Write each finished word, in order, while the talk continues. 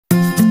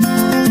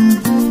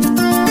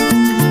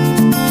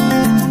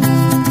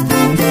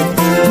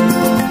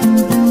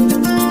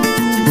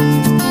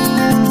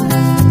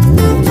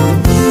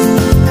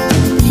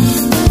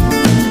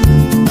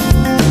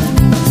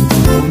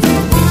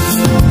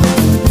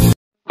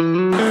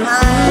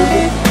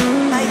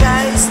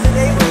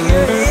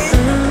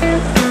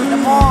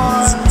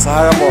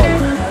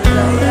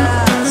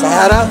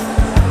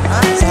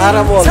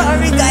Sahara Mall.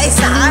 Sorry guys,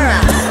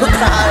 Sahara.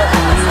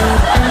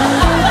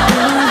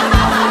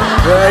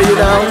 Where are you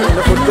now? In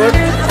the food court?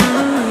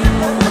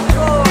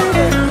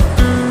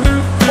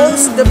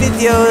 Post the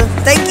video.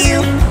 Thank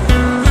you.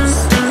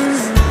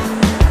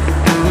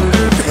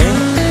 Okay.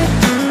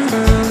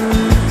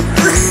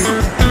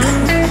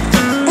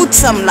 Put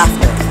some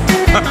laughter.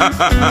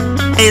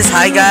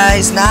 Hi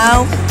guys,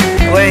 now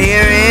we're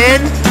here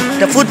in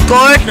the food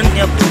court.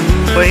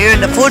 We're here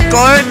in the food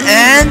court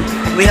and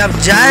we have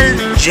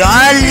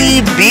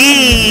Jollibee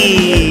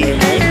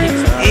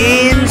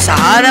in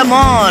Sahara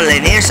Mall.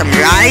 And here's some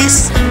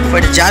rice for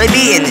the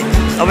Jollibee, and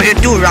over here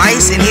 2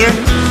 rice in here.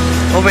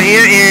 Over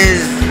here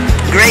is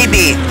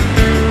gravy.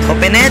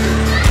 Open it.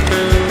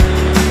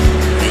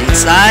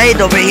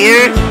 Inside over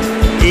here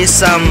is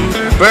some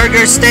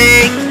burger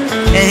steak,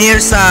 and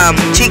here's some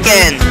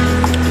chicken.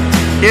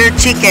 Here's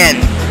chicken.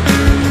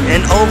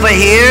 And over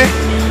here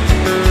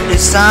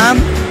is some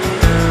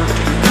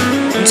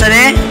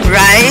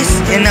rice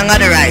and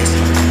another rice.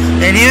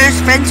 And here's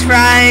French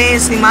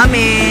fries ni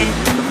Mommy.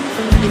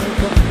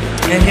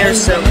 And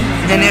here's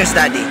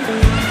Daddy.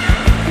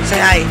 Say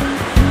hi.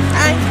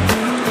 Hi.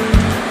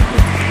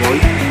 Boy.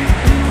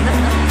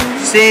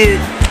 Say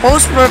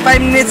post for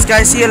 5 minutes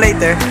guys. See you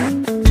later.